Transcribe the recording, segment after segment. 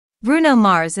Bruno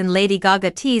Mars and Lady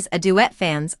Gaga tease a duet.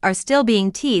 Fans are still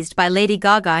being teased by Lady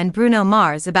Gaga and Bruno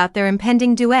Mars about their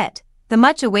impending duet. The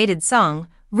much-awaited song,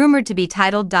 rumored to be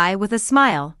titled Die With a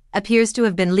Smile, appears to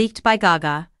have been leaked by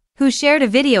Gaga, who shared a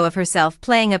video of herself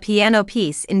playing a piano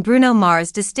piece in Bruno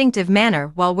Mars' distinctive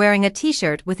manner while wearing a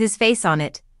t-shirt with his face on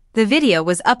it. The video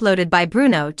was uploaded by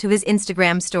Bruno to his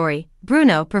Instagram story.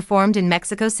 Bruno performed in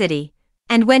Mexico City,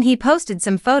 and when he posted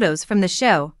some photos from the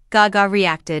show, Gaga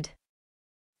reacted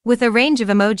with a range of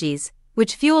emojis,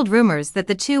 which fueled rumors that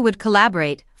the two would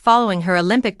collaborate. Following her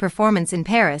Olympic performance in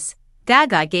Paris,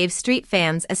 Gaga gave street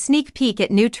fans a sneak peek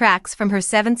at new tracks from her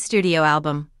seventh studio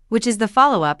album, which is the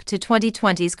follow-up to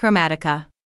 2020's Chromatica.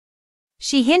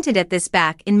 She hinted at this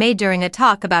back in May during a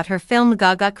talk about her film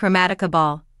Gaga Chromatica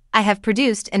Ball. "I have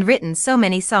produced and written so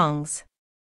many songs.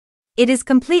 It is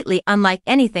completely unlike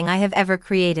anything I have ever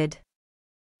created.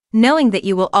 Knowing that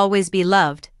you will always be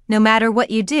loved, no matter what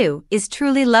you do, is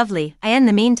truly lovely." In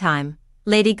the meantime,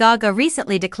 Lady Gaga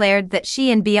recently declared that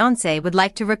she and Beyoncé would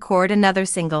like to record another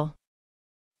single.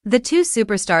 The two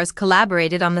superstars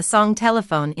collaborated on the song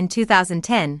Telephone in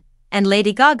 2010, and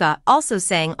Lady Gaga also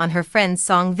sang on her friend's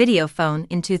song Video Phone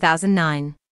in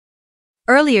 2009.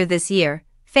 Earlier this year,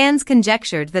 fans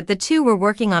conjectured that the two were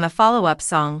working on a follow-up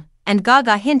song, and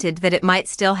Gaga hinted that it might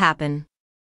still happen.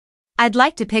 "I'd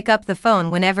like to pick up the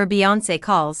phone whenever Beyoncé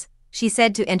calls," she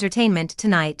said to Entertainment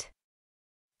Tonight.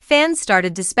 Fans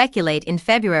started to speculate in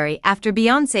February after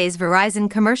Beyoncé's Verizon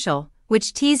commercial,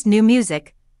 which teased new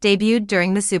music, debuted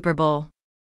during the Super Bowl.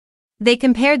 They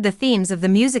compared the themes of the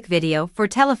music video for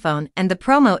Telephone and the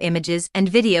promo images and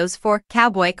videos for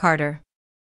Cowboy Carter.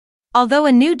 Although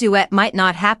a new duet might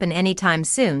not happen anytime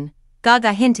soon,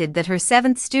 Gaga hinted that her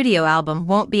seventh studio album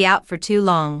won't be out for too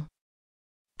long.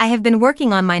 "I have been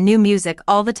working on my new music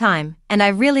all the time, and I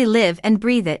really live and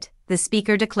breathe it," the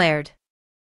speaker declared.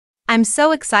 "I'm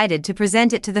so excited to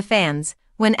present it to the fans."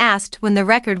 When asked when the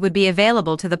record would be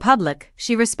available to the public,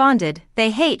 she responded,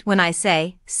 "They hate when I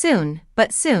say soon,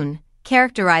 but soon,"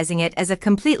 characterizing it as a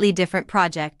completely different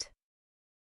project.